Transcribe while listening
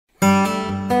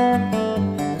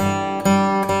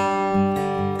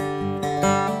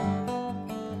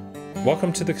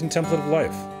Welcome to the Contemplative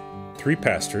Life. Three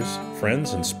pastors,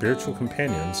 friends, and spiritual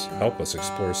companions help us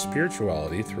explore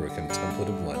spirituality through a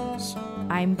contemplative lens.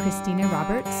 I'm Christina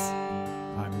Roberts.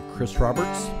 I'm Chris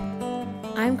Roberts.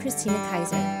 I'm Christina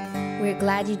Kaiser. We're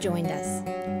glad you joined us.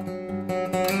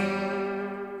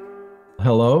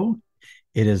 Hello,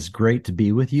 it is great to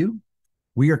be with you.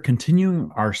 We are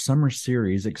continuing our summer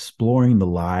series exploring the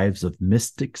lives of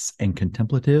mystics and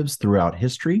contemplatives throughout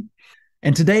history.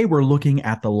 And today we're looking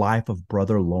at the life of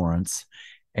Brother Lawrence,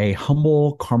 a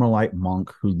humble Carmelite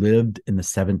monk who lived in the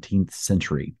 17th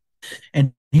century.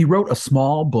 And he wrote a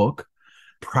small book,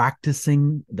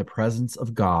 Practicing the Presence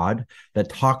of God, that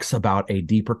talks about a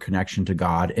deeper connection to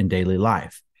God in daily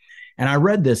life. And I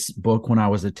read this book when I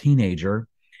was a teenager,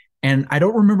 and I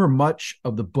don't remember much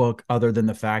of the book other than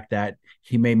the fact that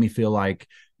he made me feel like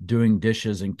doing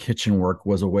dishes and kitchen work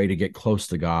was a way to get close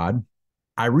to God.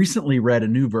 I recently read a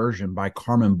new version by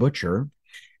Carmen Butcher,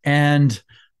 and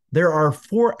there are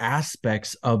four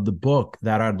aspects of the book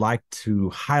that I'd like to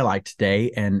highlight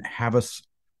today and have us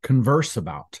converse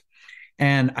about.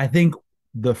 And I think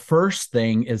the first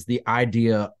thing is the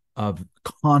idea of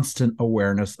constant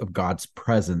awareness of God's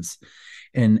presence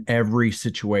in every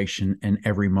situation and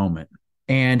every moment.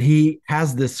 And he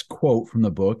has this quote from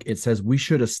the book. It says, "We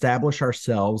should establish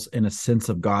ourselves in a sense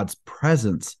of God's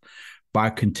presence by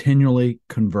continually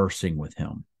conversing with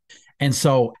him." And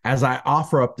so as I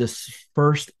offer up this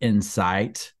first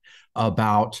insight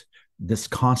about this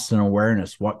constant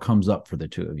awareness, what comes up for the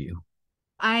two of you?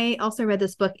 I also read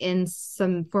this book in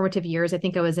some formative years. I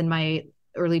think I was in my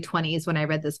early 20s when I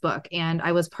read this book, and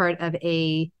I was part of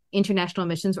a international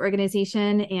missions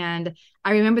organization. And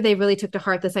I remember they really took to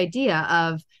heart this idea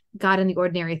of God in the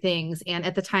ordinary things. And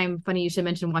at the time, funny you should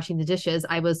mention washing the dishes,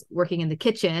 I was working in the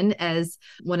kitchen as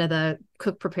one of the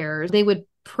cook preparers. They would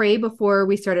pray before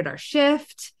we started our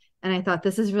shift. And I thought,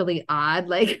 this is really odd.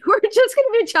 Like, we're just going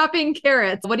to be chopping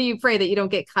carrots. What do you pray that you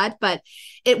don't get cut? But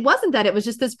it wasn't that. It was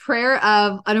just this prayer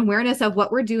of an awareness of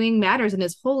what we're doing matters and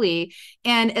is holy.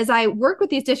 And as I work with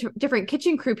these different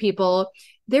kitchen crew people,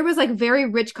 there was like very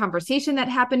rich conversation that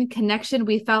happened, connection.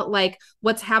 We felt like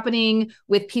what's happening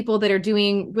with people that are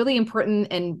doing really important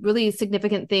and really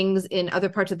significant things in other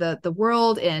parts of the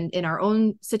world and in our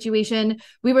own situation,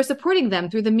 we were supporting them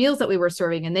through the meals that we were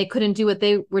serving, and they couldn't do what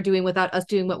they were doing without us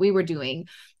doing what we were doing.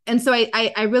 And so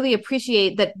I really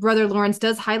appreciate that Brother Lawrence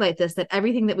does highlight this, that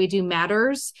everything that we do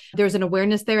matters. There's an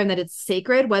awareness there, and that it's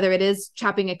sacred, whether it is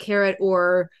chopping a carrot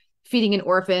or feeding an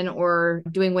orphan or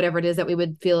doing whatever it is that we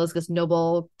would feel is this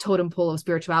noble totem pole of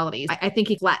spirituality. I think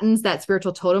he flattens that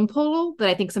spiritual totem pole that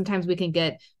I think sometimes we can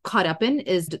get caught up in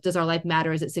is, does our life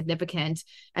matter? Is it significant?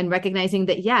 And recognizing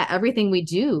that, yeah, everything we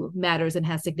do matters and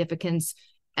has significance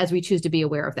as we choose to be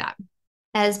aware of that.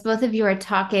 As both of you are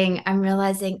talking, I'm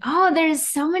realizing, there's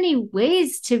so many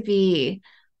ways to be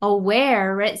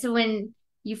aware, right? So when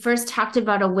you first talked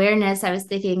about awareness, I was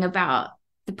thinking about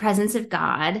the presence of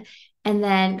God. And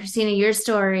then, Christina, your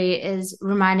story is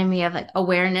reminding me of like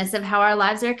awareness of how our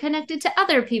lives are connected to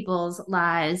other people's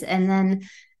lives. And then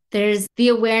there's the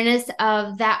awareness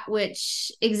of that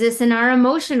which exists in our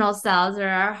emotional selves or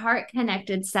our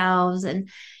heart-connected selves. And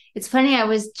it's funny, I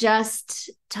was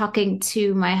just talking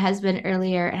to my husband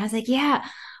earlier, and I was like, yeah,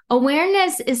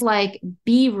 awareness is like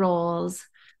B-rolls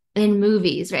in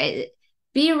movies, right?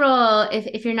 B-roll,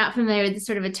 if you're not familiar with this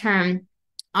sort of a term,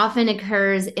 often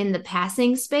occurs in the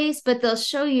passing space, but they'll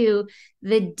show you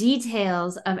the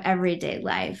details of everyday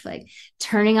life, like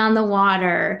turning on the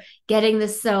water, getting the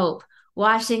soap,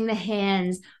 washing the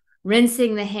hands,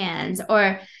 rinsing the hands,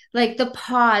 or like the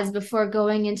pause before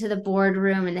going into the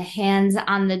boardroom and the hands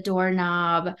on the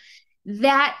doorknob.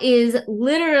 That is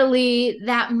literally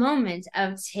that moment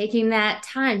of taking that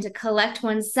time to collect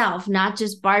oneself, not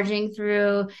just barging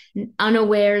through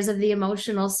unawares of the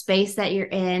emotional space that you're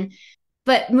in.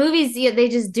 But movies, they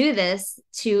just do this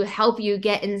to help you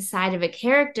get inside of a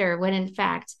character, when in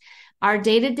fact, our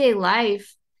day-to-day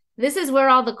life, this is where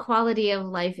all the quality of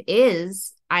life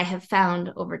is, I have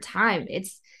found over time.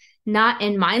 It's not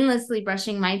in mindlessly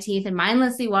brushing my teeth and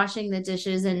mindlessly washing the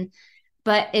dishes,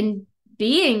 but in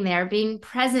being there, being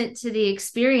present to the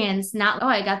experience, not,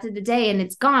 I got through the day and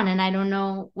it's gone and I don't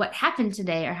know what happened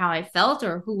today or how I felt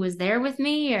or who was there with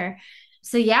me.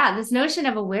 So yeah, this notion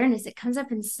of awareness, it comes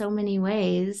up in so many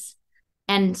ways,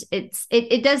 and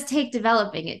it does take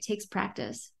developing. It takes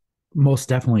practice. Most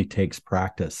definitely takes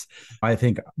practice. I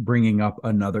think bringing up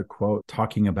another quote,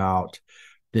 talking about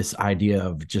this idea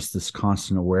of just this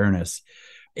constant awareness,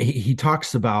 he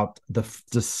talks about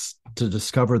to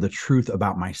discover the truth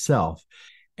about myself.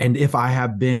 And if I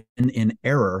have been in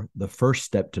error, the first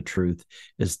step to truth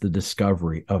is the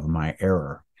discovery of my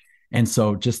error. And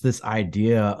so just this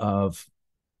idea of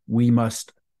we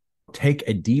must take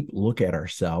a deep look at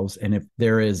ourselves. And if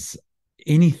there is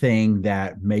anything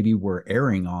that maybe we're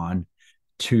erring on,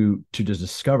 to just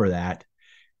discover that.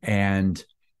 And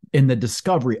in the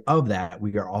discovery of that,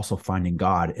 we are also finding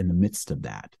God in the midst of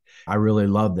that. I really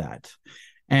love that.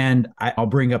 And I'll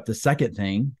bring up the second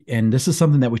thing, and this is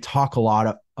something that we talk a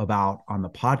lot about on the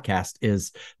podcast,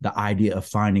 is the idea of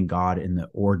finding God in the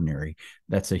ordinary.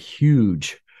 That's a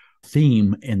huge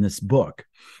theme in this book.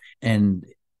 And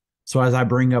so as I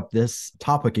bring up this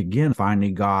topic again,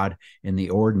 finding God in the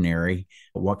ordinary,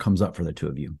 what comes up for the two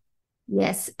of you?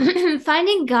 Yes.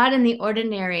 Finding God in the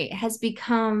ordinary has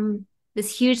become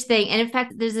this huge thing. And in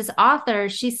fact, there's this author,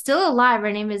 she's still alive.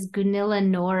 Her name is Gunilla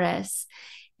Norris.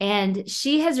 And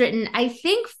she has written, I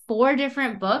think, 4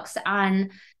 different books on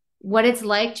what it's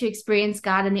like to experience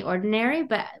God in the ordinary.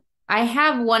 But I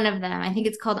have one of them. I think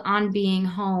it's called On Being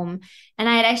Home. And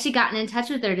I had actually gotten in touch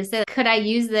with her to say, could I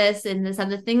use this in this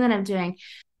other thing that I'm doing?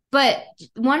 But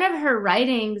one of her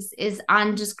writings is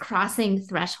on just crossing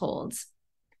thresholds.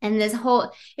 And this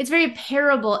whole, it's very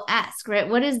parable-esque, right?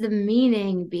 What is the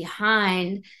meaning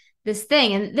behind this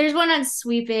thing? And there's one on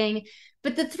sweeping,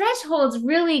 but the thresholds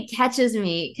really catches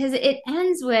me because it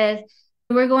ends with,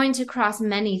 we're going to cross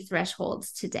many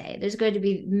thresholds today. There's going to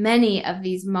be many of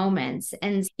these moments.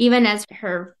 And even as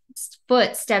her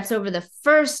foot steps over the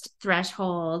first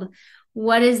threshold,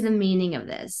 what is the meaning of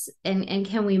this? And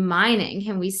can we mine it? And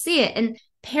can we see it? And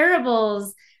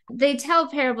parables, they tell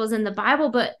parables in the Bible,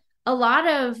 but a lot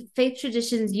of faith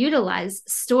traditions utilize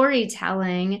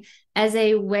storytelling as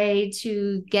a way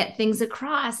to get things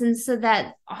across. And so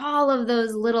that all of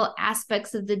those little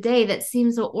aspects of the day that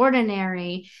seem so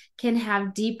ordinary can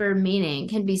have deeper meaning,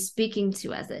 can be speaking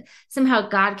to us. Somehow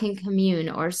God can commune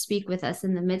or speak with us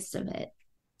in the midst of it.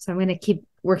 So I'm going to keep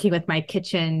working with my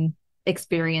kitchen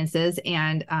experiences.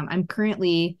 And I'm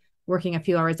currently working a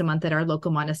few hours a month at our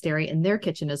local monastery in their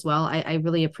kitchen as well. I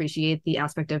really appreciate the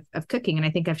aspect of cooking. And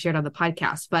I think I've shared on the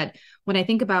podcast. But when I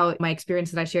think about my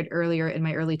experience that I shared earlier in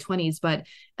my early 20s, but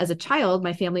as a child,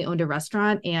 my family owned a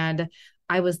restaurant and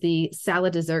I was the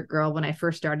salad dessert girl when I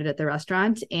first started at the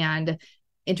restaurant. And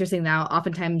interesting now,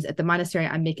 oftentimes at the monastery,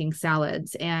 I'm making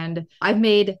salads, and I've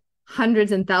made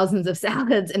hundreds and thousands of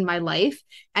salads in my life.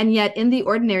 And yet in the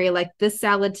ordinary, like this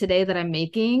salad today that I'm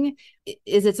making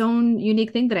is its own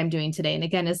unique thing that I'm doing today. And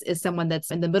again, is someone that's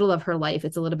in the middle of her life.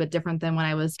 It's a little bit different than when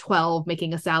I was 12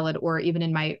 making a salad, or even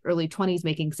in my early 20s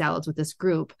making salads with this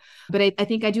group. But I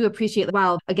think I do appreciate,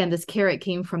 wow, again, this carrot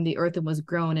came from the earth and was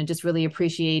grown, and just really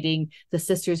appreciating the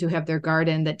sisters who have their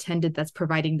garden that's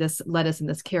providing this lettuce and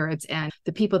this carrots. And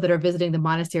the people that are visiting the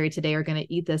monastery today are going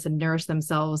to eat this and nourish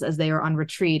themselves as they are on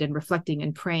retreat and reflecting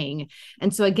and praying.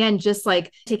 And so again, just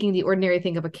like taking the ordinary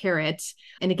thing of a carrot,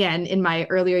 and again, in my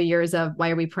earlier years of why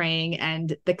are we praying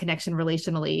and the connection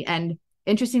relationally. And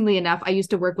interestingly enough, I used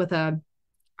to work with a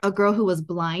girl who was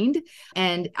blind,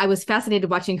 and I was fascinated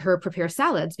watching her prepare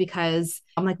salads because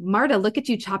I'm like, Marta, look at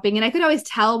you chopping. And I could always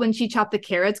tell when she chopped the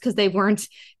carrots because they weren't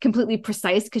completely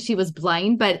precise because she was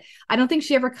blind, but I don't think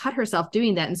she ever cut herself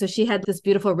doing that. And so she had this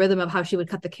beautiful rhythm of how she would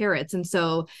cut the carrots. And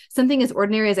so something as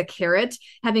ordinary as a carrot,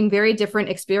 having very different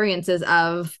experiences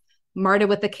of Marta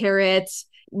with the carrot,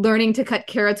 learning to cut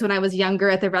carrots when I was younger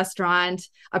at the restaurant,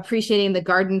 appreciating the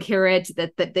garden carrot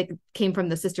that came from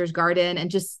the sister's garden,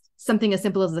 and just something as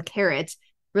simple as a carrot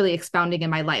really expounding in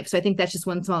my life. So I think that's just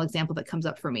one small example that comes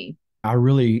up for me. I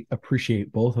really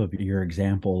appreciate both of your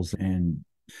examples. And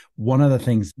one of the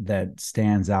things that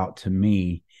stands out to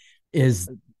me is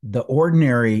the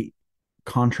ordinary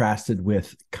contrasted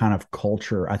with kind of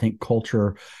culture. I think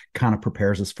culture kind of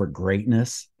prepares us for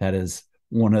greatness. That is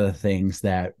one of the things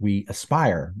that we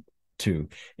aspire to,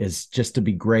 is just to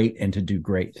be great and to do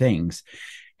great things.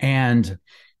 And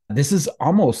this is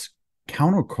almost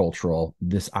countercultural,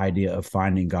 this idea of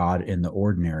finding God in the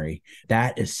ordinary.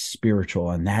 That is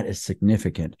spiritual and that is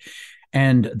significant.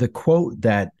 And the quote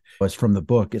that was from the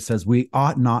book, it says, "We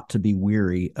ought not to be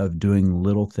weary of doing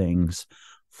little things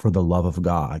for the love of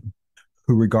God,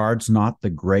 who regards not the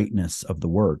greatness of the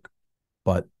work,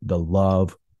 but the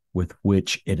love with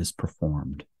which it is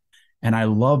performed." And I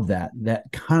love that.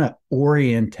 That kind of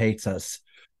orientates us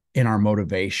in our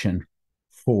motivation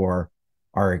for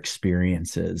our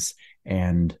experiences.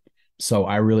 And so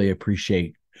I really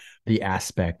appreciate the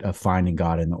aspect of finding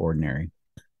God in the ordinary.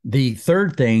 The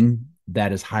third thing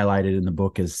that is highlighted in the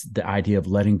book is the idea of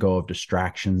letting go of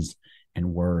distractions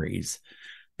and worries,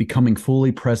 becoming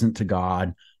fully present to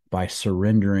God by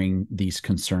surrendering these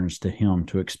concerns to Him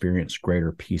to experience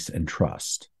greater peace and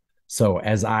trust. So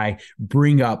as I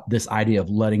bring up this idea of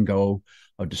letting go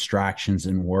of distractions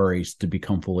and worries to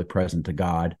become fully present to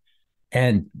God,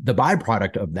 and the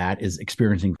byproduct of that is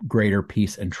experiencing greater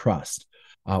peace and trust.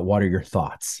 What are your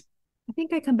thoughts? I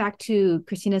think I come back to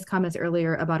Christina's comments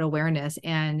earlier about awareness,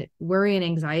 and worry and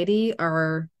anxiety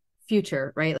are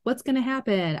future, right? What's going to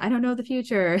happen? I don't know the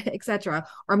future, etc.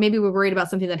 Or maybe we're worried about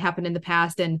something that happened in the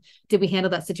past, and did we handle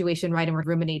that situation right? And we're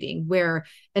ruminating, where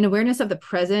an awareness of the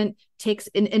present takes,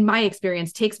 in my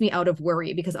experience, takes me out of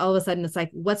worry, because all of a sudden it's like,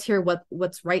 what's here?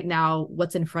 What's right now?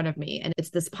 What's in front of me? And it's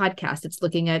this podcast. It's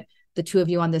looking at the two of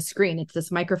you on this screen. It's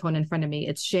this microphone in front of me.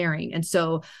 It's sharing. And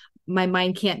so my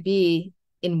mind can't be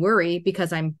in worry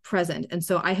because I'm present. And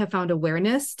so I have found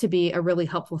awareness to be a really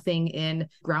helpful thing in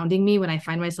grounding me when I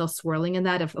find myself swirling in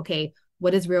that of, okay,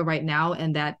 what is real right now?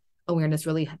 And that awareness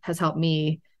really has helped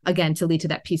me, again, to lead to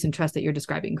that peace and trust that you're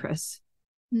describing, Chris.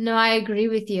 No, I agree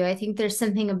with you. I think there's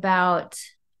something about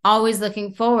always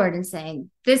looking forward and saying,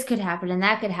 this could happen and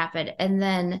that could happen. And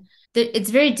then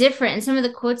it's very different. And some of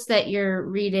the quotes that you're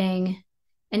reading,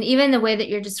 and even the way that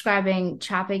you're describing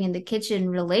chopping in the kitchen,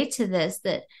 relate to this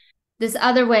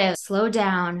other way of slow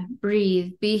down,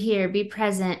 breathe, be here, be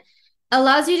present,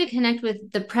 allows you to connect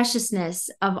with the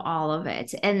preciousness of all of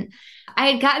it. And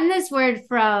I had gotten this word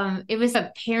from, it was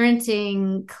a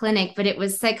parenting clinic, but it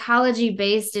was psychology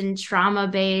based and trauma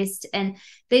based. And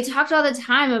they talked all the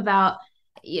time about,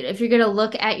 if you're going to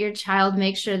look at your child,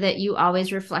 make sure that you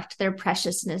always reflect their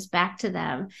preciousness back to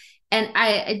them. And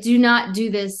I do not do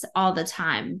this all the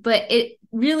time, but it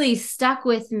really stuck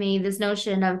with me, this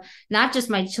notion of not just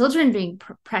my children being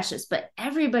precious, but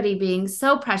everybody being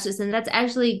so precious. And that's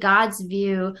actually God's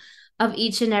view of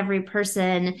each and every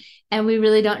person. And we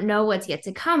really don't know what's yet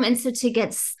to come. And so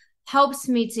helps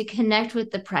me to connect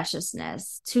with the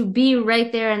preciousness, to be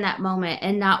right there in that moment,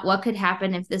 and not what could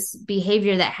happen if this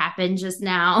behavior that happened just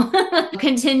now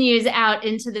continues out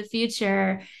into the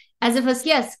future. As if it's,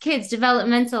 yes, kids,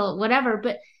 developmental, whatever,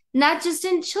 but not just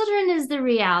in children is the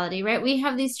reality, right? We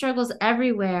have these struggles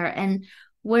everywhere. And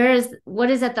what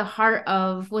is at the heart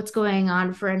of what's going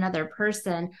on for another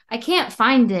person? I can't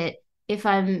find it if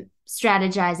I'm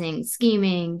strategizing,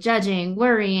 scheming, judging,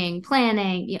 worrying,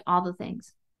 planning, all the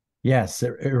things. Yes, it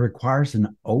requires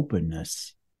an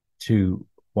openness to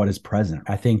what is present.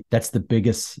 I think that's the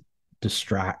biggest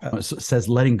says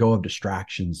letting go of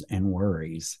distractions and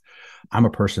worries. I'm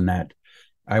a person that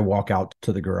I walk out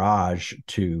to the garage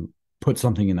to put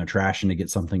something in the trash and to get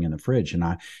something in the fridge. And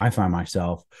I find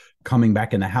myself coming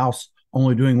back in the house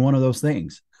only doing one of those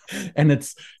things. And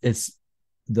it's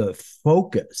the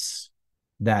focus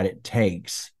that it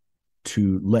takes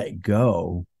to let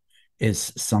go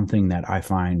is something that I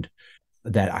find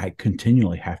that I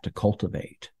continually have to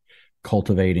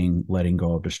cultivating letting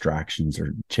go of distractions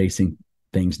or chasing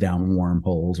things down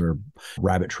wormholes or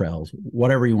rabbit trails,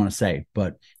 whatever you want to say.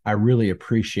 But I really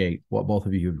appreciate what both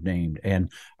of you have named.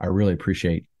 And I really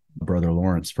appreciate Brother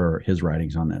Lawrence for his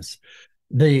writings on this.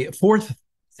 The fourth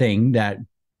thing that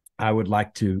I would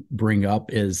like to bring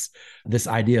up is this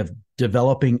idea of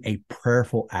developing a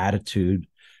prayerful attitude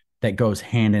that goes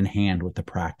hand in hand with the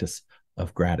practice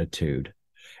of gratitude.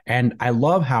 And I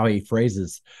love how he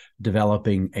phrases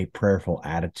developing a prayerful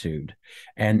attitude,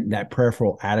 and that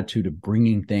prayerful attitude of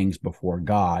bringing things before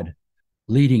God,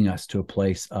 leading us to a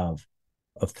place of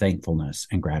thankfulness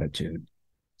and gratitude.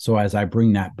 So as I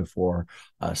bring that before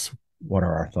us, what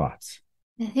are our thoughts?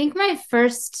 I think my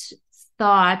first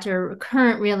thought or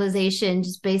current realization,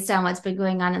 just based on what's been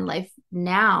going on in life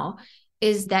now,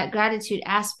 is that gratitude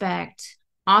aspect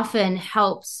often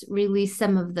helps release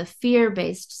some of the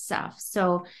fear-based stuff.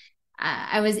 So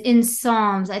I was in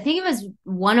Psalms, I think it was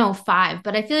 105,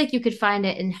 but I feel like you could find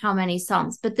it in how many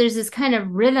Psalms, but there's this kind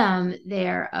of rhythm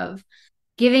there of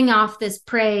giving off this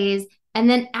praise and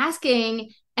then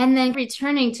asking and then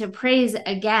returning to praise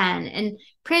again. And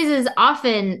praise is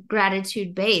often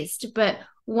gratitude-based, but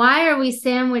why are we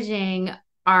sandwiching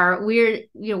our weird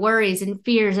worries and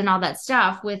fears and all that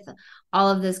stuff with all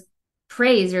of this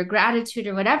praise or gratitude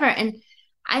or whatever? And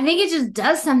I think it just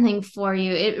does something for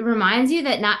you. It reminds you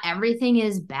that not everything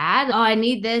is bad. Oh, I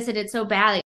need this and it's so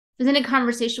bad. I was in a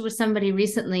conversation with somebody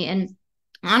recently, and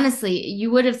honestly,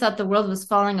 you would have thought the world was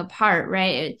falling apart,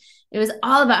 right? It was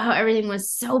all about how everything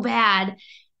was so bad.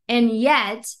 And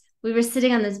yet we were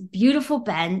sitting on this beautiful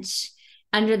bench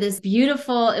under this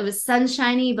beautiful, it was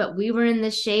sunshiny, but we were in the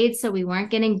shade, so we weren't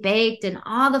getting baked, and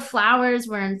all the flowers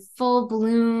were in full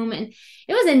bloom. And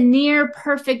it was a near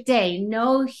perfect day,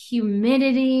 no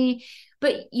humidity,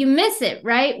 but you miss it,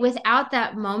 right? Without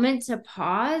that moment to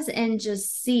pause and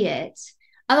just see it.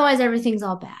 Otherwise, everything's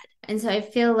all bad. And so I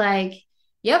feel like,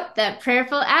 yep, that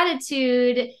prayerful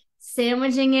attitude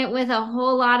sandwiching it with a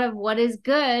whole lot of what is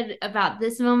good about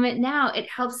this moment now, it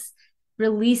helps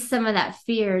release some of that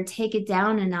fear, take it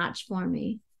down a notch for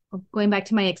me. Going back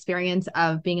to my experience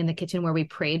of being in the kitchen where we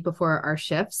prayed before our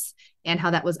shifts and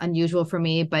how that was unusual for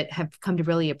me, but have come to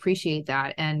really appreciate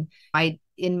that. And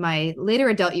in my later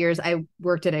adult years, I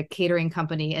worked at a catering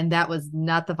company, and that was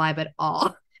not the vibe at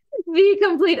all. The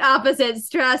complete opposite: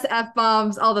 stress,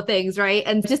 F-bombs, all the things, right?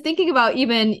 And just thinking about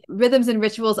even rhythms and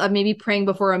rituals of maybe praying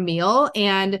before a meal.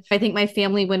 And I think my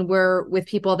family, when we're with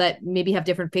people that maybe have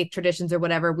different faith traditions or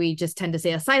whatever, we just tend to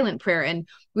say a silent prayer. And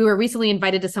we were recently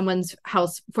invited to someone's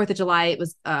house, 4th of July. It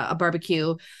was a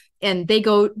barbecue. And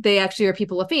they actually are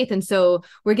people of faith. And so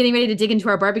we're getting ready to dig into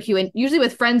our barbecue. And usually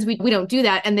with friends, we don't do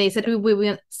that. And they said,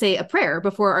 we say a prayer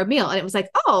before our meal. And it was like,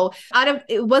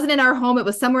 it wasn't in our home. It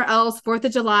was somewhere else, 4th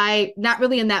of July, not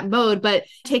really in that mode, but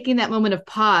taking that moment of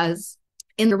pause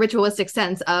in the ritualistic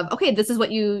sense of, okay, this is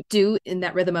what you do in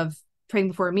that rhythm of praying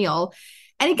before a meal.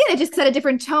 And again, it just set a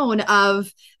different tone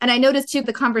and I noticed too,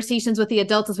 the conversations with the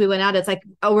adults as we went out, it's like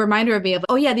a reminder of me of,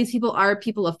 oh yeah, these people are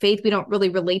people of faith. We don't really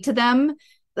relate to them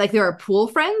like they're our pool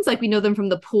friends, like we know them from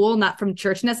the pool, not from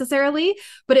church necessarily.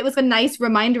 But it was a nice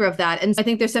reminder of that. And I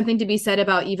think there's something to be said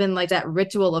about even like that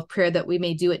ritual of prayer that we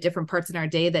may do at different parts in our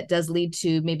day that does lead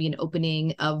to maybe an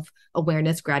opening of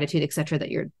awareness, gratitude, et cetera, that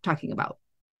you're talking about.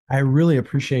 I really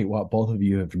appreciate what both of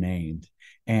you have named.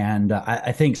 And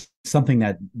I think something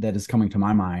that is coming to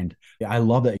my mind, I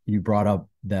love that you brought up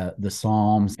the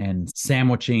Psalms and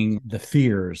sandwiching the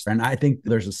fears. And I think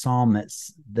there's a Psalm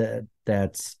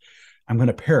that's I'm going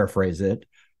to paraphrase it,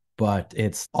 but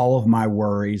it's all of my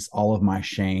worries, all of my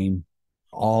shame,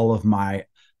 all of my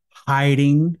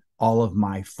hiding, all of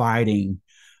my fighting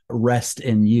rest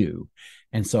in you.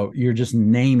 And so you're just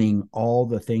naming all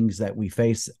the things that we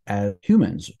face as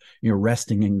humans,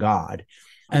 resting in God.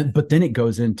 But then it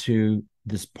goes into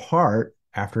this part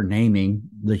after naming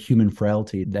the human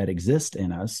frailty that exists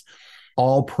in us.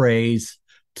 All praise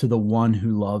to the one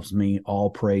who loves me, all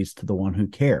praise to the one who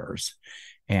cares.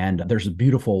 And there's a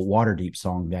beautiful Waterdeep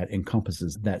song that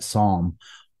encompasses that psalm.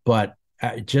 But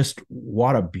just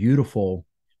what a beautiful,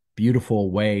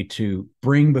 beautiful way to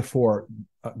bring before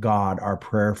God our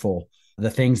prayerful, the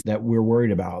things that we're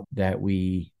worried about, that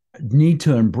we need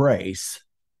to embrace,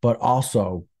 but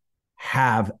also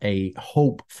have a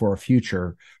hope for a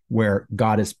future where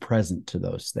God is present to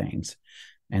those things.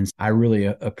 And I really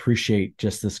appreciate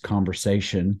just this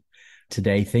conversation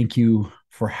today. Thank you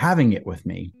for having it with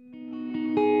me.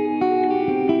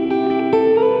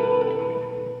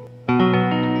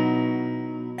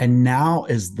 And now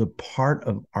is the part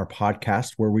of our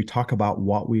podcast where we talk about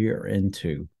what we are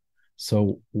into.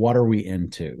 So what are we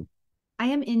into? I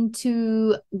am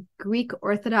into Greek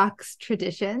Orthodox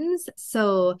traditions.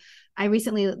 So I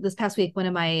recently, this past week, one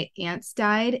of my aunts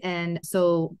died. And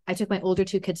so I took my older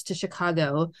 2 kids to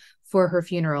Chicago for her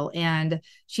funeral. And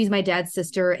she's my dad's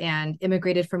sister and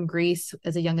immigrated from Greece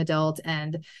as a young adult.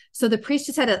 And so the priest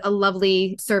just had a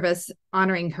lovely service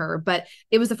honoring her. But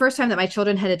it was the first time that my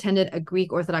children had attended a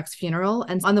Greek Orthodox funeral.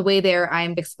 And on the way there,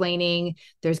 I'm explaining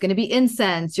there's going to be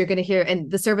incense. You're going to hear,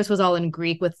 and the service was all in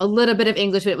Greek with a little bit of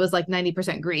English, but it was like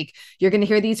 90% Greek. You're going to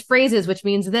hear these phrases, which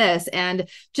means this. And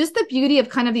just the beauty of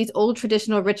kind of these old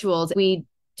traditional rituals. We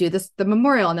do the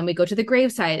memorial, and then we go to the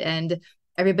gravesite, and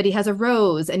everybody has a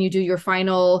rose, and you do your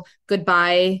final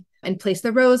goodbye and place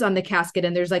the rose on the casket.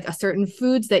 And there's like a certain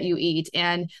foods that you eat,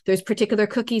 and there's particular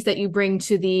cookies that you bring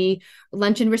to the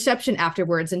luncheon reception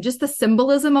afterwards, and just the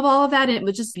symbolism of all of that. And it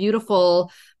was just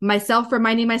beautiful. Myself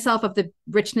reminding myself of the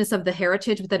richness of the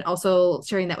heritage, but then also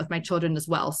sharing that with my children as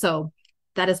well. So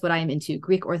that is what I am into,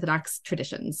 Greek Orthodox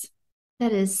traditions.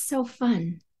 That is so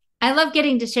fun. I love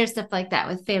getting to share stuff like that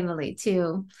with family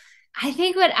too. I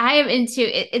think what I am into,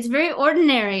 it's very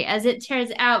ordinary as it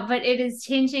turns out, but it is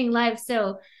changing lives.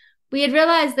 So we had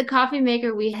realized the coffee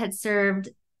maker we had served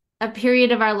a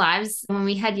period of our lives when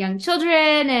we had young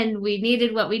children and we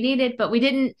needed what we needed, but we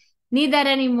didn't need that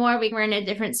anymore. We were in a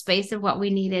different space of what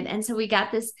we needed. And so we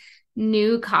got this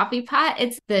new coffee pot.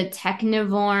 It's the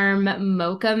Technivorm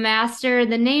Mocha Master.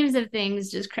 The names of things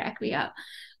just crack me up.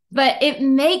 But it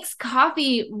makes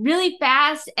coffee really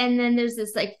fast. And then there's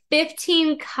this like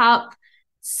 15 cup,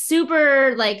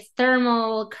 super like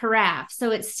thermal carafe.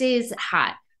 So it stays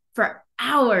hot for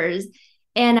hours.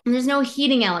 And there's no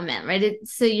heating element, right?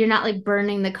 So you're not like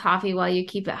burning the coffee while you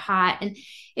keep it hot. And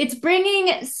it's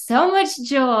bringing so much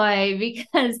joy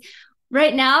because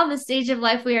right now, the stage of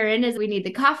life we are in is we need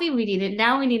the coffee. We need it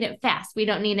now. We need it fast. We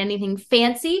don't need anything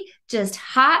fancy, just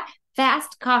hot,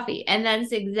 fast coffee. And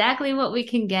that's exactly what we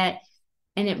can get.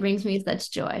 And it brings me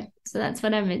such joy. So that's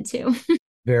what I'm into.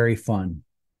 Very fun.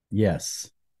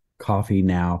 Yes. coffee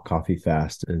now, coffee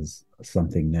fast is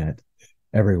something that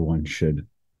everyone should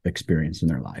experience in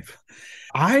their life.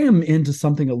 I am into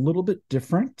something a little bit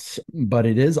different, but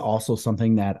it is also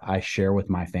something that I share with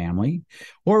my family,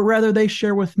 or rather, they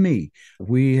share with me.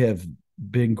 We have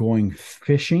been going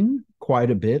fishing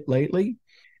quite a bit lately,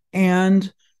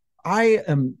 and I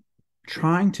am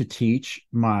trying to teach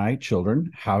my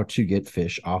children how to get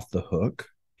fish off the hook.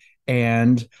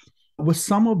 And with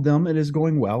some of them, it is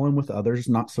going well, and with others,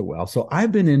 not so well. So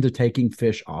I've been into taking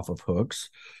fish off of hooks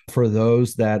for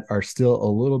those that are still a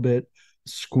little bit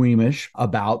squeamish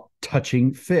about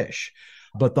touching fish.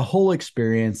 But the whole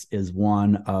experience is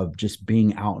one of just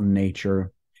being out in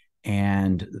nature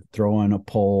and throwing a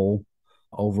pole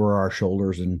over our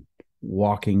shoulders and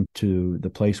walking to the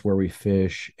place where we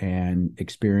fish and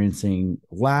experiencing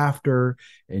laughter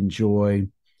and joy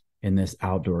in this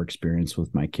outdoor experience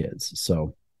with my kids.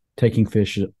 So taking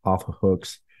fish off of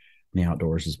hooks in the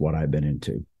outdoors is what I've been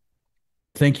into.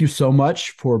 Thank you so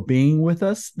much for being with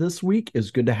us this week.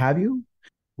 It's good to have you.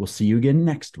 We'll see you again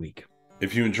next week.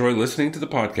 If you enjoy listening to the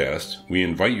podcast, we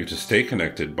invite you to stay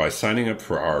connected by signing up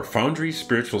for our Foundry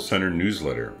Spiritual Center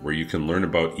newsletter, where you can learn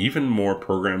about even more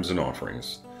programs and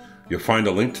offerings. You'll find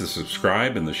a link to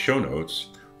subscribe in the show notes,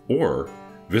 or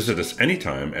visit us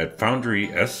anytime at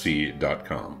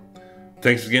foundrysc.com.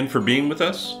 Thanks again for being with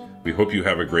us. We hope you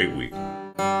have a great week.